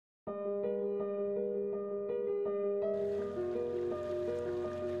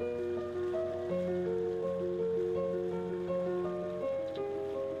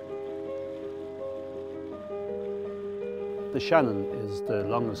The Shannon is the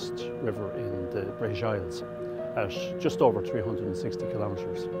longest river in the British Isles at just over 360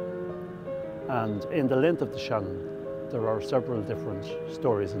 kilometres. And in the length of the Shannon, there are several different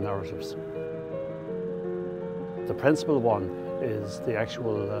stories and narratives. The principal one is the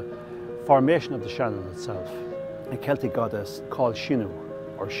actual formation of the Shannon itself. A Celtic goddess called Shannon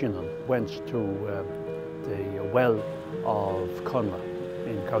or Shannon went to the well of Clonmacnoise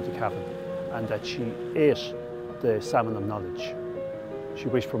in County Cavan, and that she ate the salmon of knowledge. She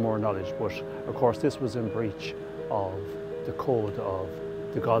wished for more knowledge, but of course this was in breach of the code of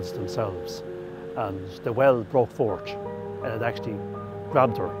the gods themselves. And the well broke forth, and it actually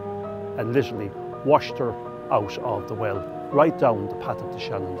grabbed her and literally washed her out of the well, right down the path of the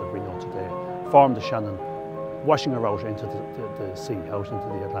Shannon that we know today, formed the Shannon, washing her out into the sea, out into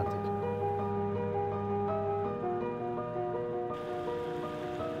the Atlantic.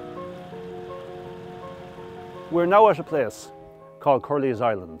 We're now at a place called Waterways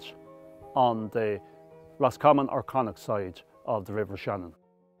Ireland on the Roscommon or Connacht side of the River Shannon.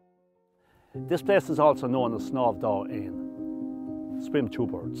 This place is also known as Snavdaw Ain, swim two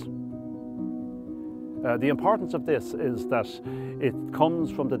birds. The importance of this is that it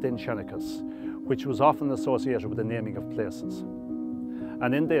comes from the Din Shanachas, which was often associated with the naming of places.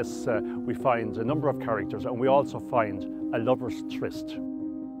 And in this we find a number of characters, and we also find a lover's tryst.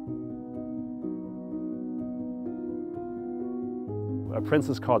 A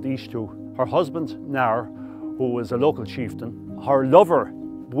princess called Ishtu, her husband Nar, who was a local chieftain, her lover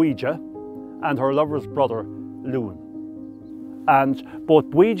Buija, and her lover's brother Loon. And both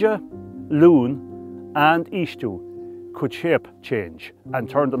Buija, Loon and Ishtu could shape change and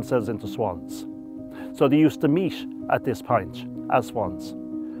turn themselves into swans. So they used to meet at this point as swans.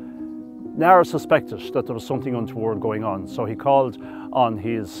 Nar suspected that there was something untoward going on, so he called on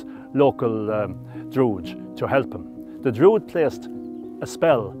his local druid to help him. The druid placed a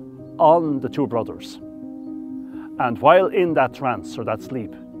spell on the two brothers, and while in that trance or that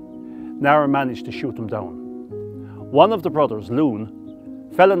sleep, Nar managed to shoot them down. One of the brothers, Loon,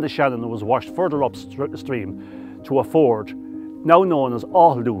 fell in the Shannon and was washed further upstream to a ford now known as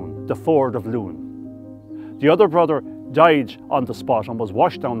Loon, the ford of Loon. The other brother died on the spot and was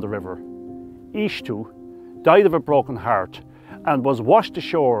washed down the river. Ishtu died of a broken heart and was washed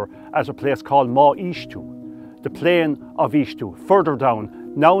ashore at a place called Ma Ishtu, the plain of Ishtu, further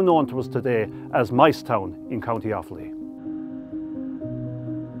down, now known to us today as Micetown in County Offaly.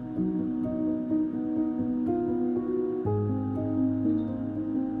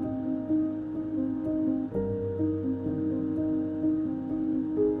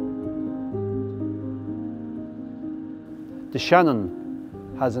 The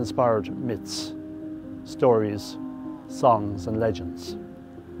Shannon has inspired myths, stories, songs and legends.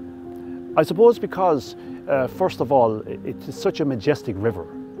 I suppose because, first of all, it is such a majestic river.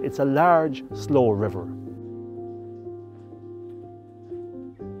 It's a large, slow river.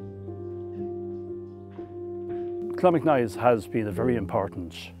 Clonmacnoise has been a very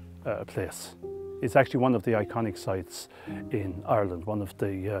important place. It's actually one of the iconic sites in Ireland, one of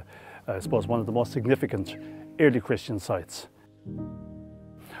the, I suppose, one of the most significant early Christian sites.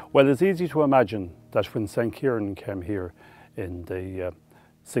 Well, it's easy to imagine that when St. Kieran came here in the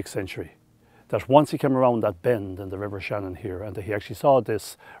 6th century, that once he came around that bend in the River Shannon here, and that he actually saw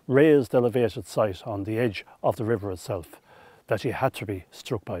this raised, elevated site on the edge of the river itself, that he had to be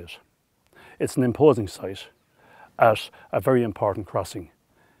struck by it. It's an imposing site at a very important crossing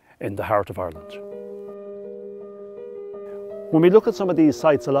in the heart of Ireland. When we look at some of these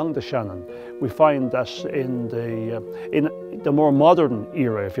sites along the Shannon, we find that in the more modern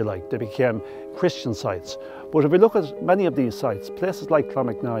era, if you like, they became Christian sites. But if we look at many of these sites, places like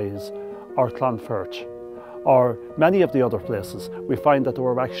Clonmacnoise or Clonfert, or many of the other places, we find that they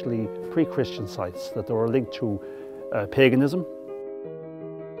were actually pre-Christian sites, that they were linked to paganism.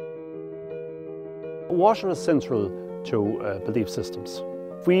 Water is central to belief systems.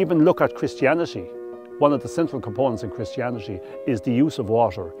 If we even look at Christianity, one of the central components in Christianity is the use of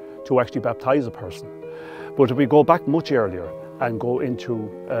water to actually baptize a person. But if we go back much earlier and go into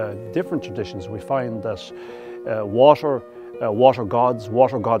different traditions, we find that water gods,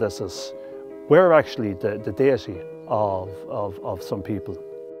 water goddesses were actually the deity of some people.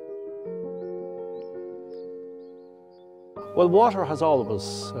 Well, water has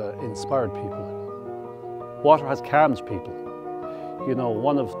always inspired people. Water has calmed people. You know,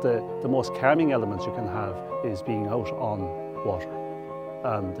 one of the most calming elements you can have is being out on water.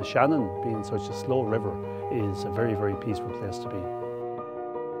 And the Shannon, being such a slow river, is a very, very peaceful place to be.